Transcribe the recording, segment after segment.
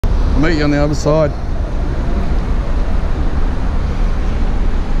Meet you on the other side.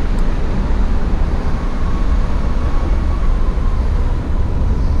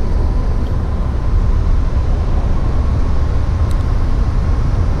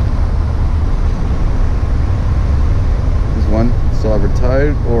 There's one. It's either a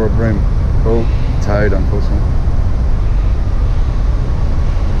toad or a bream. Oh, toad, unfortunately.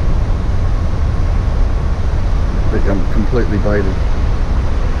 I'm completely baited.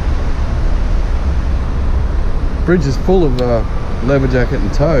 Bridge is full of leatherjacket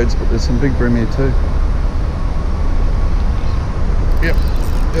and toads, but there's some big bream here too.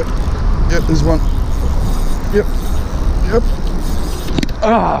 Yep, there's one. Yep.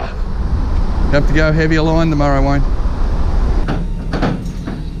 Ah! Have to go heavier line tomorrow, Wayne.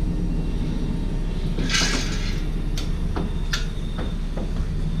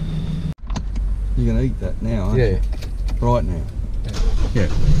 You're gonna eat that now, aren't you? Right now. Yeah.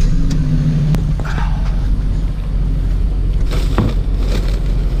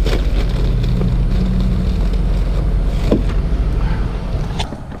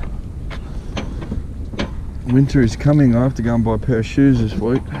 Winter is coming. I have to go and buy a pair of shoes this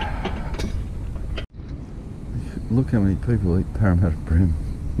week. Look how many people eat Parramatta bream.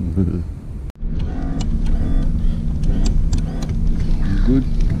 Good.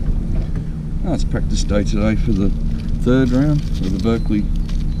 Oh, it's practice day today for the third round of the Berkley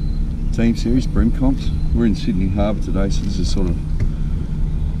team series bream comps. We're in Sydney Harbour today, so this is sort of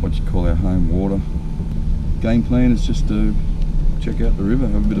what you call our home water. Game plan is just to check out the river,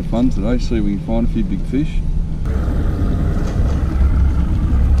 have a bit of fun today, see if we can find a few big fish.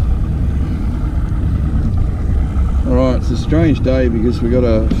 Alright, it's a strange day because we got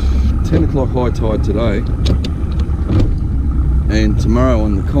a 10 o'clock high tide today, and tomorrow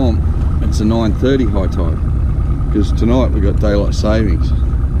on the comp it's a 9:30 high tide, because tonight we got daylight savings.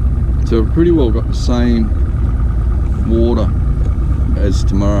 So we've pretty well got the same water as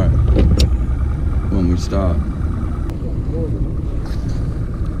tomorrow when we start.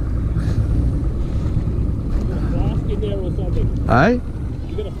 Hey?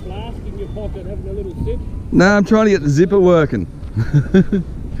 You got a flask in your pocket having a little sip? No, I'm trying to get the zipper working.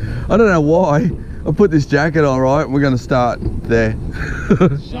 I don't know why. I put this jacket on, right? We're going to start there.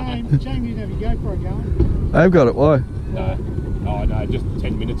 Shame you didn't have your GoPro going. They've got it, why? No. Oh no, just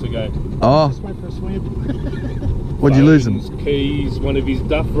 10 minutes ago. Oh. Just went for a swim. What'd you lose them? Keys, one of his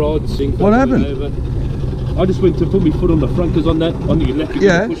duff rods. What happened? I just went to put my foot on the front, because on your left you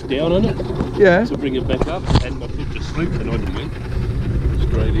can push down on it. Yeah. To bring it back up, and my foot just slipped and I just went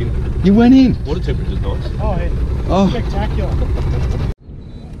straight in. You went in? Water temperature's nice. Oh yeah. Oh. Spectacular.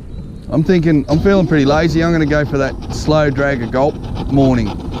 I'm feeling pretty lazy. I'm going to go for that slow drag a gulp morning.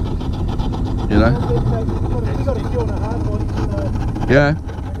 You know? Yeah.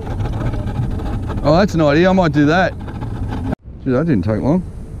 Oh, that's an idea. I might do that. Gee, that didn't take long.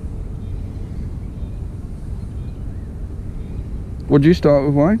 What'd you start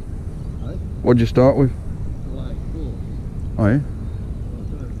with, Wayne? What'd you start with? Oh yeah?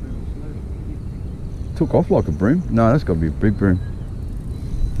 Took off like a bream. No, that's got to be a big bream.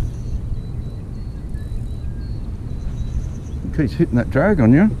 It keeps hitting that drag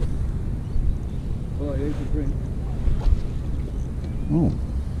on you. Oh, yeah, it's a bream. Oh.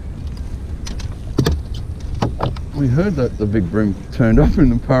 We heard that the big bream turned up in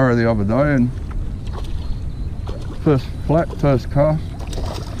the Para the other day, and first cast.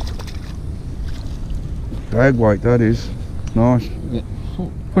 Drag weight, that is. Nice. Yeah.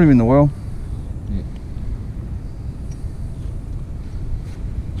 Put him in the well. Yeah.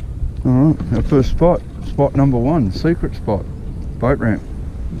 Alright, our first spot. Spot number one, secret spot. Boat ramp.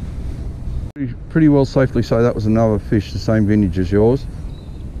 Pretty well safely say that was another fish, the same vintage as yours.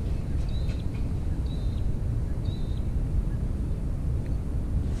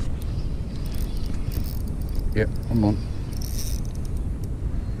 Yep, I'm on.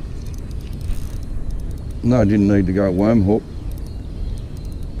 No, I didn't need to go worm hook,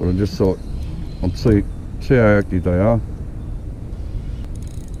 but I just thought I'd see how active they are.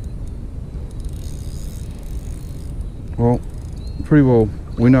 Well, pretty well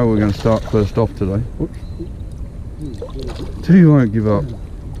we know we're going to start first off today. Whoops. You won't give up.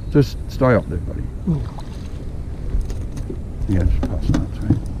 Just stay up there, buddy. Yeah, just pass that to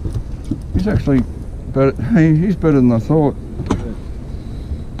me. He's actually better. Hey, he's better than I thought.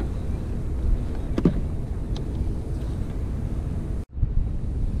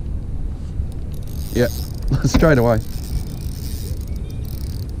 Yeah, straight away.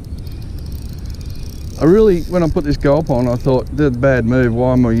 When I put this gulp on, I thought, that's a bad move.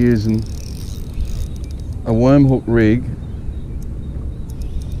 Why am I using a worm hook rig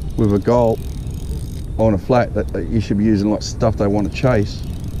with a gulp on a flat that you should be using like stuff they want to chase.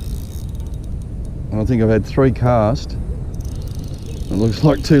 And I think I've had 3 casts. It looks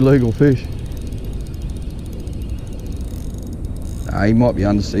like 2 legal fish. He might be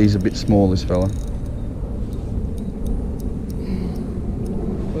under, he's a bit small, this fella.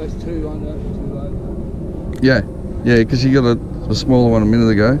 Well, that's 2 under, 2 low. Yeah, yeah, because you got a smaller one a minute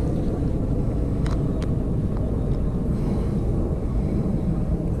ago.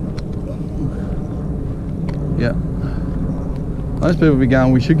 Yeah. Most people be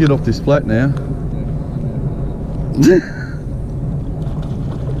going, we should get off this flat now.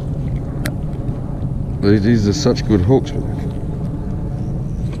 But these are such good hooks.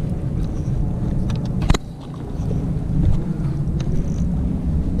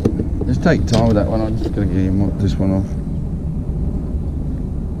 Just take time with that one. I'm just going to get him this one off.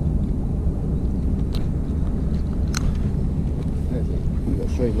 We've got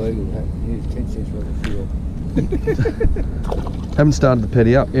 3 legal. Here's 10 cents worth of fuel. Haven't started the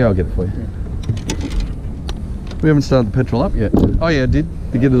petty up. Yeah, I'll get it for you. Yeah. We haven't started the petrol up yet. Oh yeah, I did.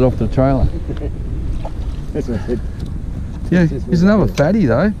 To get it off the trailer. That's what I said. Yeah, here's another fatty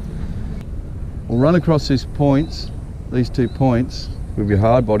though. We'll run across these points, these 2 points, with your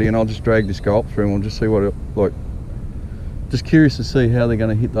hard body, and I'll just drag this gulp through and we'll just see what it, like, just curious to see how they're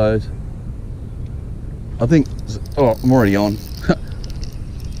going to hit those. I think, oh, I'm already on.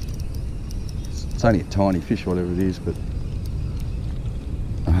 It's only a tiny fish, whatever it is, but,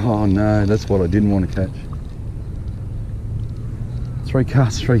 oh no, that's what I didn't want to catch. 3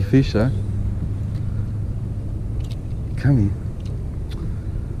 casts, 3 fish though. Come here.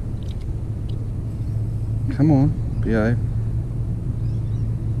 Come on, behave.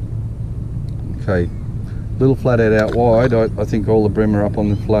 Okay, little flathead out wide. I think all the bream are up on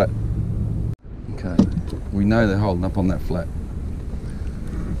the flat. Okay, we know they're holding up on that flat.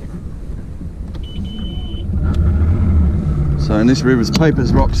 So in this river's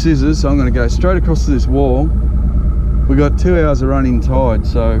papers, rock, scissors, so I'm going to go straight across to this wall. We've got 2 hours of running tide,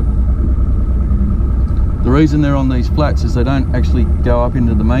 so the reason they're on these flats is they don't actually go up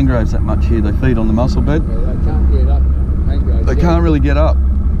into the mangroves that much here. They feed on the mussel bed. Yeah, they can't get up. Mangroves, They can't really get up.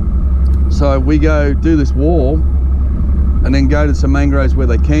 So we go do this wall and then go to some mangroves where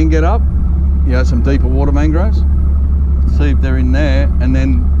they can get up, you know, some deeper water mangroves, see if they're in there, and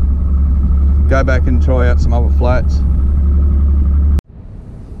then go back and try out some other flats.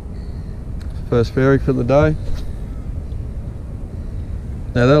 First ferry for the day.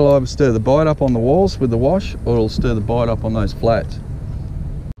 Now that'll either stir the bite up on the walls with the wash, or it'll stir the bite up on those flats.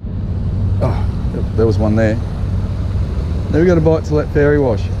 Oh, there was one there. Never got a bite till that ferry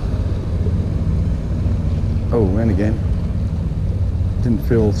wash. Oh, and again. Didn't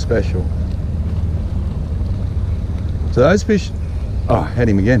feel special. So those fish, oh, had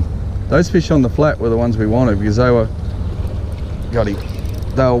him again. Those fish on the flat were the ones we wanted because they were, got him.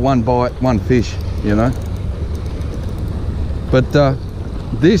 They were 1 bite, 1 fish, you know. But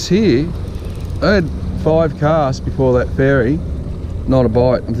this here, I had 5 casts before that ferry, not a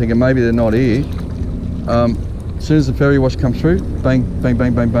bite. I'm thinking maybe they're not here. As soon as the ferry wash comes through, bang, bang,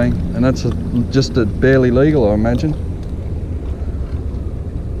 bang, bang, bang, and that's just barely legal, I imagine.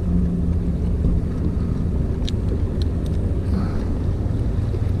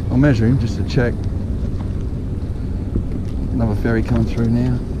 I'll measure him just to check. Another ferry coming through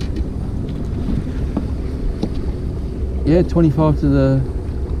now. Yeah, 25 to the,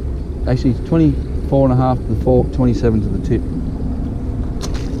 actually 24.5 to the fork, 27 to the tip.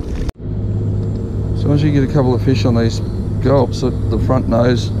 So once you get a couple of fish on these gulps, the front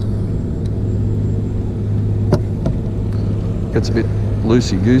nose gets a bit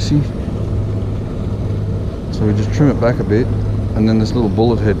loosey-goosey. So we just trim it back a bit, and then this little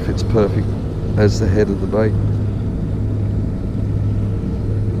bullet head fits perfect as the head of the bait.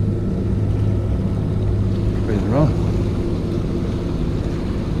 Ready to run.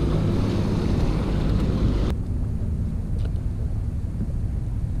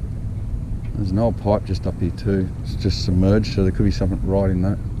 There's an old pipe just up here too. It's just submerged, so there could be something right in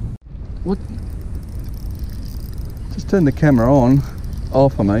that. What? Just turned the camera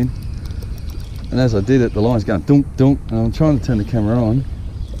off, I mean. And as I did it, the line's going dunk, dunk, and I'm trying to turn the camera on.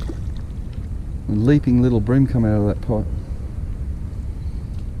 And leaping little bream come out of that pipe.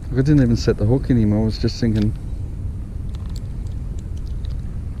 I didn't even set the hook in him, I was just thinking,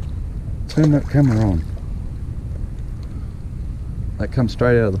 turn that camera on. That comes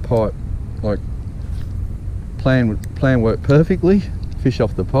straight out of the pipe. Like, plan worked perfectly, fish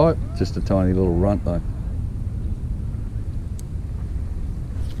off the pipe, just a tiny little runt though.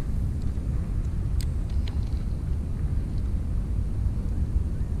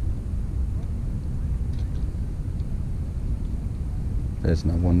 There's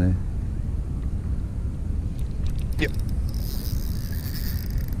another one there. Yep.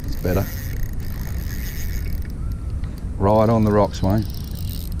 It's better. Right on the rocks, mate.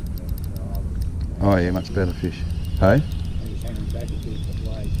 Oh yeah, much better fish. Hey?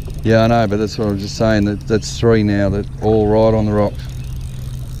 Yeah, I know, but that's what I was just saying, that's 3 now, that all right on the rocks.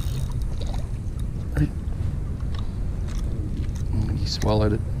 He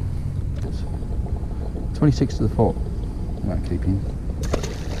swallowed it. 26 to the 4. Won't keep him.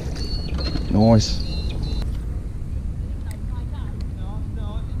 Nice.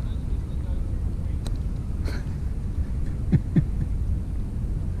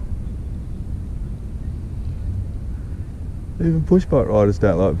 Even push boat riders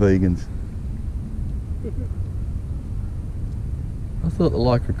don't like vegans. I thought the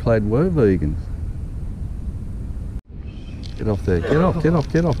lycra clad were vegans. Get off there. Get off, get off,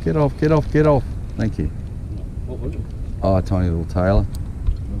 get off, get off, get off, get off. Thank you. What was it? Oh, a tiny little tailer.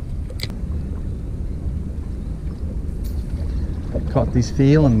 Caught this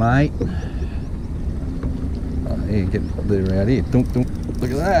feeling, mate. Oh, here, get there out here. Dunk, dunk.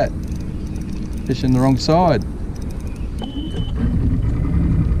 Look at that. Fishing the wrong side.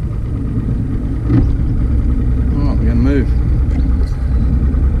 Oh, we're gonna move.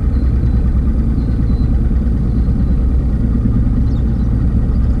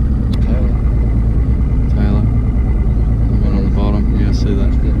 Tailor. One on the bottom. Yeah, I see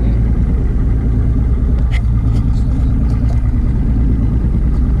that.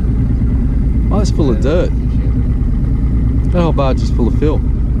 Oh, it's full of dirt. That whole barge is full of fill.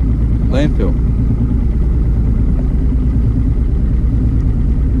 Landfill.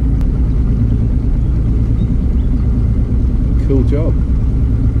 Cool job.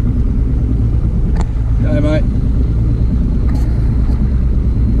 Hey mate.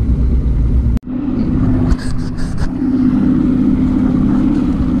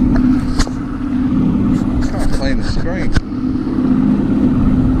 Can't clean the screen.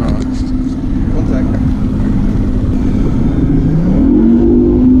 Alright. Contact.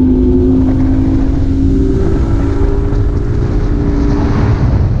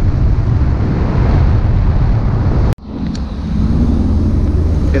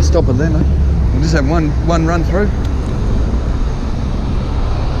 Stop it then, eh? We'll just have one run through.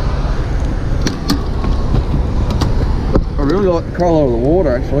 I really like the colour of the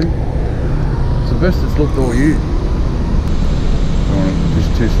water actually. It's the best it's looked all year. Oh,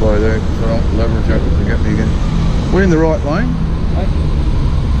 just too slow there because I don't leverage out to get me again. We're in the right lane.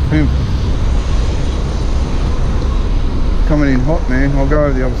 Hey. Coming in hot, man. I'll go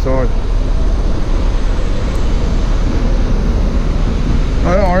over the other side.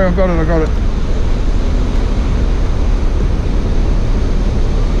 Oh, don't worry, I've got it, I got it.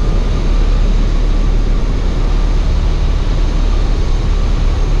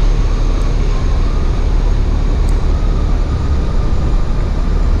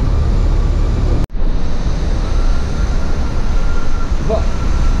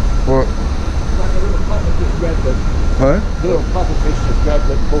 What? Like a little puppet just grabbed it. Huh? The little puppet fish just grabbed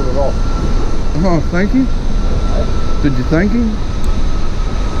it and pulled it off. Oh, thank you. Hey? Did you thank him?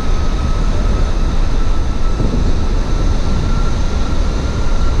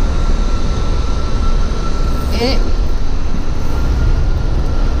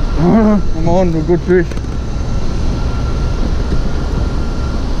 I'm on to a good fish.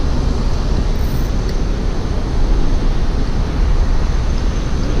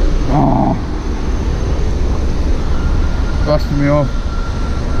 Oh, busted me off.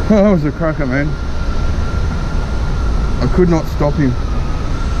 That was a cracker, man. I could not stop him.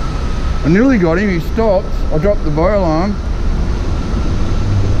 I nearly got him. He stopped. I dropped the bow alarm,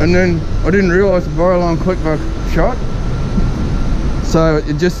 and then I didn't realise the bow alarm clicked back shut. So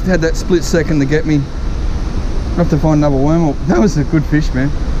it just had that split second to get me. I have to find another worm. That was a good fish, man.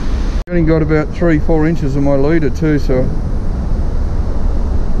 I only got about 3-4 inches of my leader too, so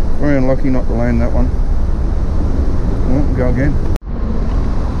very unlucky not to land that one. Oh, go again.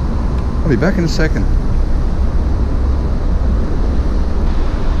 I'll be back in a second.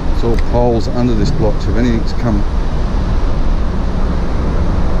 It's all poles under this block, so if anything's come,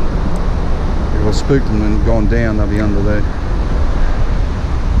 if I spooked them and gone down, they'll be under there.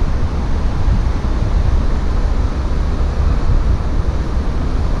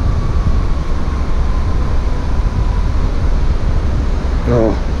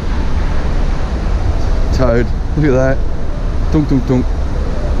 Oh, toad, look at that. Dunk, dunk, dunk.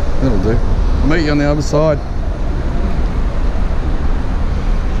 That'll do. I'll meet you on the other side.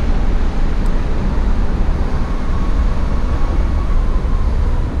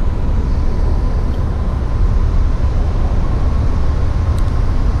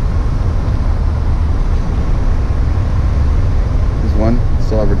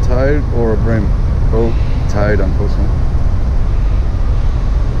 unfortunately.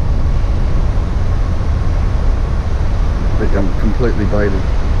 But I'm completely baited.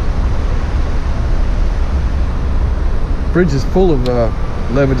 Bridge is full of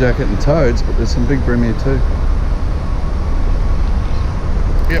leather jacket and toads, but there's some big bream here too.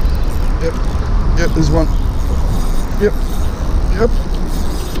 Yep, there's one. Yep.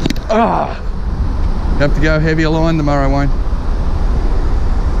 Ah! Have to go heavier line tomorrow, Wayne.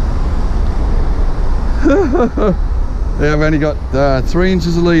 Yeah, I've only got 3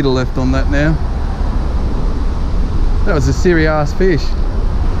 inches of leader left on that now. That was a serious fish.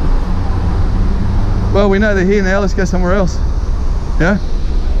 Well, we know they're here now, let's go somewhere else. Yeah?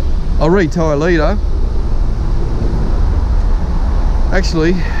 I'll retie a leader.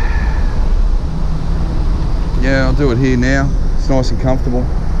 Actually, yeah, I'll do it here now. It's nice and comfortable.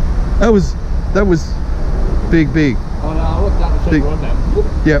 That was big. Oh no, look, that was on that.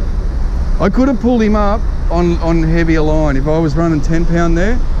 Yep. I could have pulled him up on heavier line. If I was running 10 pound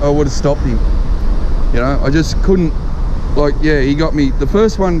there, I would have stopped him. You know, I just couldn't, like, yeah, he got me. The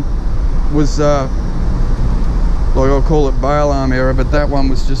first one was, like I'll call it bail arm error, but that one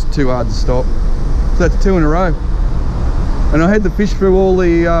was just too hard to stop. So that's 2 in a row. And I had the fish through all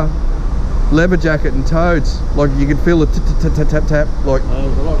the leather jacket and toads. Like you could feel the tap tap. Like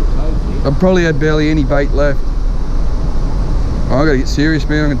There's a lot of toads here. I probably had barely any bait left. Oh, I gotta get serious,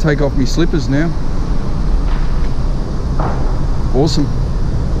 man. I'm gonna take off my slippers now. Awesome.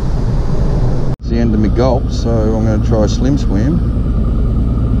 It's the end of my gulp, so I'm gonna try a slim swim.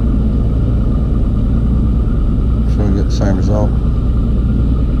 So we get the same result.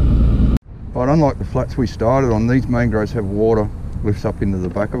 But unlike the flats we started on, these mangroves have water lifts up into the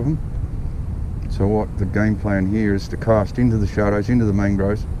back of them. So what the game plan here is to cast into the shadows, into the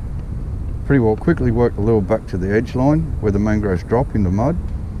mangroves. Pretty well quickly work the lure back to the edge line where the mangroves drop in the mud,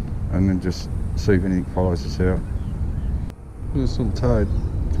 and then just see if anything follows us out. Look at this little toad.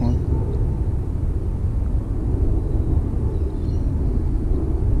 Come on.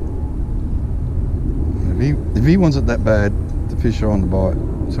 If he wants it that bad, the fish are on the bite,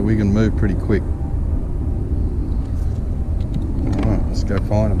 so we can move pretty quick. Alright, let's go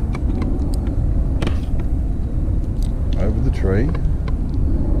find them. Over the tree.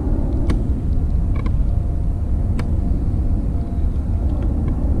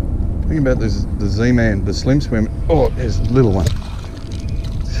 Think about this, the Z-Man, the slim swim. Oh, there's a little one.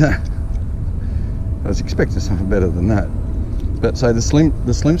 I was expecting something better than that. But so the slim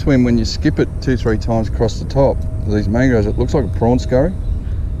swim, when you skip it 2-3 times across the top of these mangroves, it looks like a prawn scurry.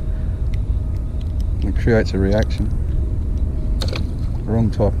 It creates a reaction. Wrong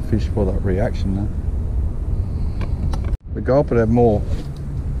type of fish for that reaction though. The gulp would have more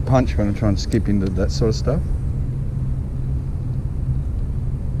punch when I try and skip into that sort of stuff.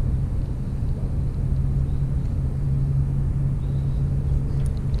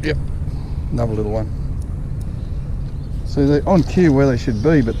 Yep, another little one. So they're on cue where they should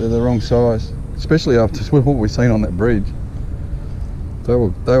be, but they're the wrong size. Especially after what we've seen on that bridge. They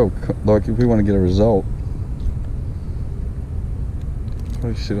will, like, if we want to get a result,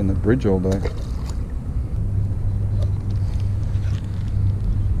 probably sit on that bridge all day.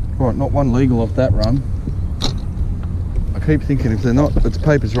 Right, not one legal off that run. I keep thinking if they're not, it's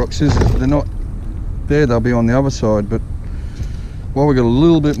papers, rock, scissors. If they're not there, they'll be on the other side. But while we've got a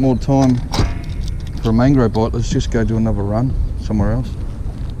little bit more time for a mangrove bite, let's just go do another run somewhere else.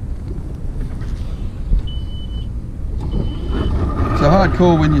 It's a hard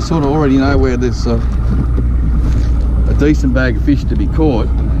call when you sort of already know where there's a decent bag of fish to be caught.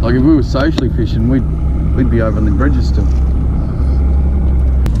 Like if we were socially fishing, we'd be over on the bridges still.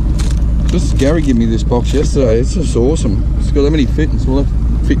 Just Gary gave me this box yesterday. It's just awesome. It's got that many fittings. We'll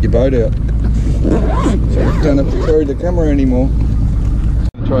have to fit your boat out. So we don't have to carry the camera anymore.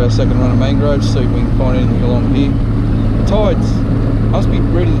 Try our second run of mangroves, see if we can find anything along here. The tides must be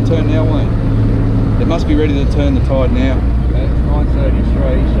ready to turn now, Wayne. It must be ready to turn the tide now. It's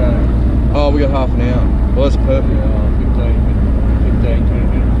 9:33, so... Oh, we got half an hour. Well, that's perfect. 15, 20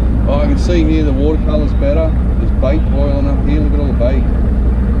 minutes. Oh, I can see here the watercolour's better. There's bait boiling up here. Look at all the bait.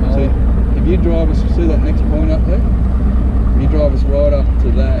 Oh. See, if you drive us, see that next point up there? If you drive us right up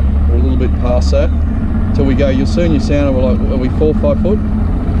to that, or a little bit past that, till we go, you'll see in your sounder, we're like, are we 4 or 5 foot?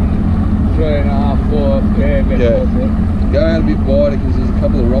 3.5, 4, yeah, about 4 foot. Go out a bit wider because there's a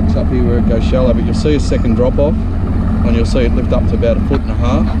couple of rocks up here where it goes shallow, but you'll see a second drop off, and you'll see it lift up to about 1.5 foot.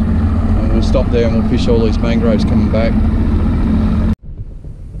 And we'll stop there and we'll fish all these mangroves coming back.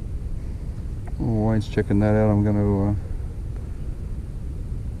 Oh, Wayne's checking that out. I'm going to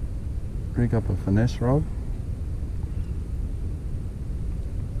rig up a finesse rod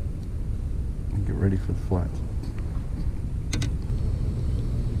and get ready for the flats.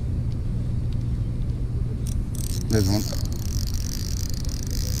 There's one.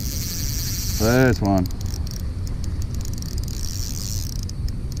 There's one.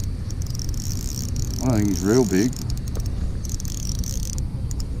 I think he's real big.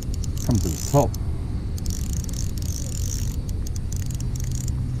 Come to the top.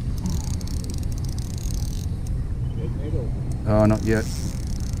 Oh, not yet.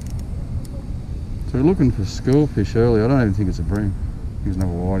 So we're looking for schoolfish early. I don't even think it's a bream. Here's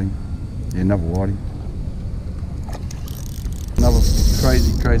another whiting. Yeah, another whiting. Another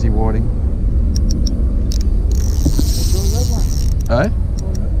crazy whiting. Hey?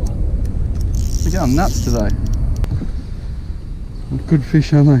 They're going nuts today. Good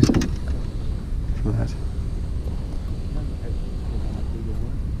fish, aren't they? Look at that.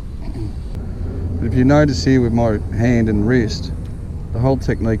 But if you notice here with my hand and wrist, the whole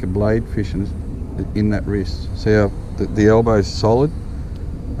technique of blade fishing is in that wrist. See how the elbow is solid?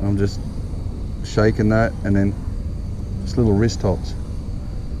 And I'm just shaking that, and then just little wrist hops.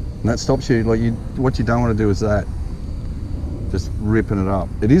 And that stops you, like what you don't want to do is that. Just ripping it up.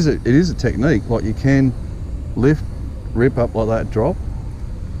 It is a technique, like you can lift, rip up like that, drop.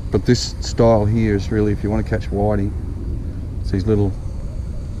 But this style here is really, if you want to catch whiting, it's these little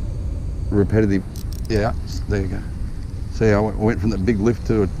repetitive, yeah, there you go. See, I went from the big lift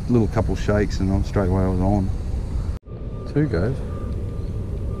to a little couple shakes and I'm straight away I was on. Two goes.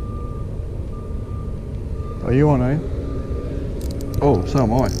 Are you on, eh? Oh, so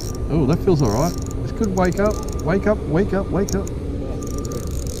am I. Oh, that feels alright. It's good. Wake up, wake up, wake up, wake up.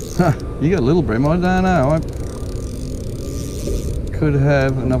 Huh, you got a little bream, I don't know. I could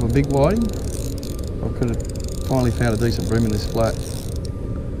have another big whiting. I could have finally found a decent bream in this flat.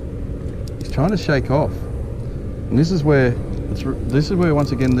 He's trying to shake off. And this is where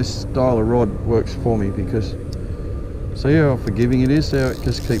once again this style of rod works for me, because see how forgiving it is, see how it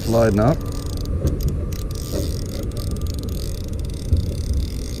just keeps loading up.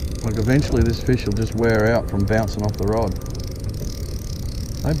 Like eventually this fish will just wear out from bouncing off the rod.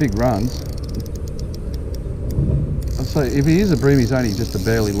 No big runs. I'd say if he is a bream, he's only just a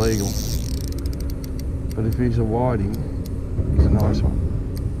barely legal. But if he's a whiting, he's a nice one.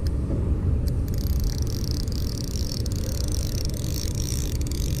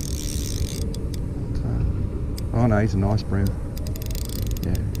 Oh no, he's a nice bream.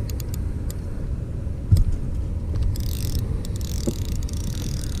 Yeah.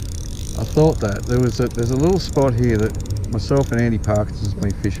 I thought that there's a little spot here that myself and Andy Parkinson has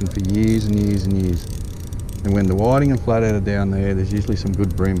been fishing for years and years and years. And when the whiting and flathead are down there, there's usually some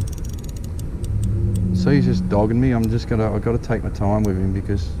good bream. So he's just dogging me. I've got to take my time with him,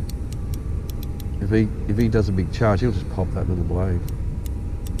 because if he does a big charge, he'll just pop that little blade.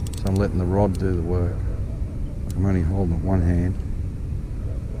 So I'm letting the rod do the work. I'm only holding it one hand.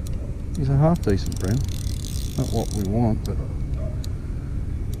 He's a half decent bream. Not what we want, but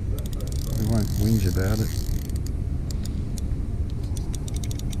we won't whinge about it.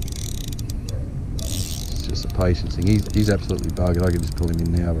 It's just a patience thing. He's absolutely buggered. I could just pull him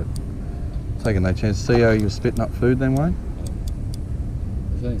in now, but taking no chance. See how he was spitting up food then, Wayne?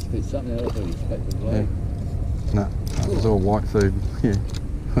 I think spit something out. I thought he spit the blade. Yeah. No, it was all white food. Yeah,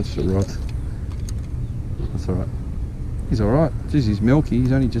 that's the rod. That's alright. He's alright. Jeez, he's milky.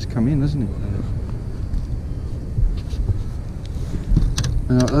 He's only just come in, isn't he?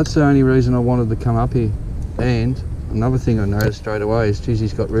 Now, that's the only reason I wanted to come up here. And another thing I noticed straight away is, geez,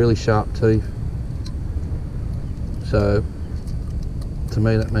 he's got really sharp teeth. So, to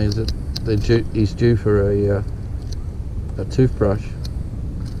me, that means that he's due for a toothbrush,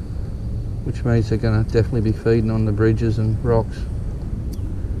 which means they're going to definitely be feeding on the bridges and rocks.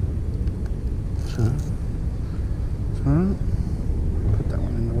 So, it's alright. Put that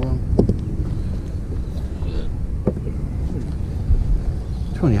one in the well.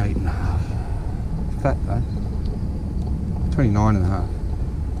 28 and a half. Fat though. 29 and a half.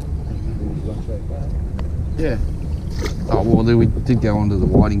 Yeah. Oh well, we did go onto the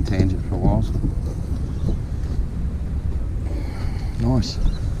whiting tangent for a while. So. Nice.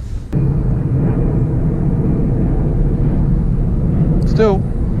 Still,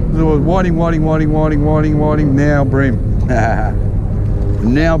 there was whiting, now bream.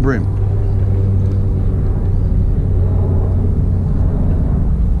 Now bream.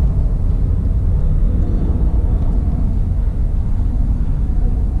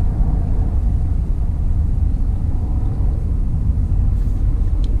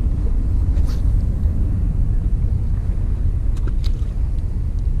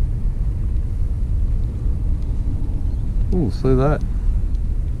 Ooh, see that?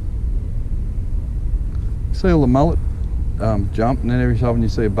 See all the mullet jump, and then every so often you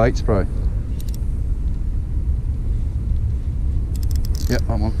see a bait spray. Yep,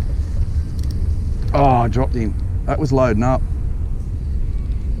 I'm on. Oh, I dropped him. That was loading up.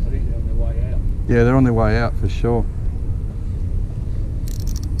 I think they're on their way out. Yeah, they're on their way out for sure.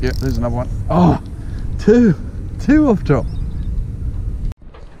 Yep, there's another one. Oh, two off drop.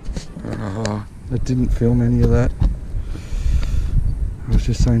 Oh, I didn't film any of that. I was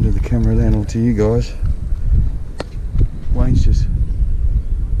just saying to the camera then, or to you guys, Wayne's just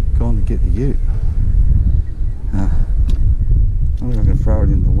gone to get the ute. I think I can throw it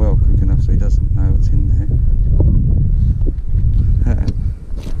in the well quick enough so he doesn't know it's in there.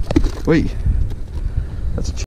 Wait, that's a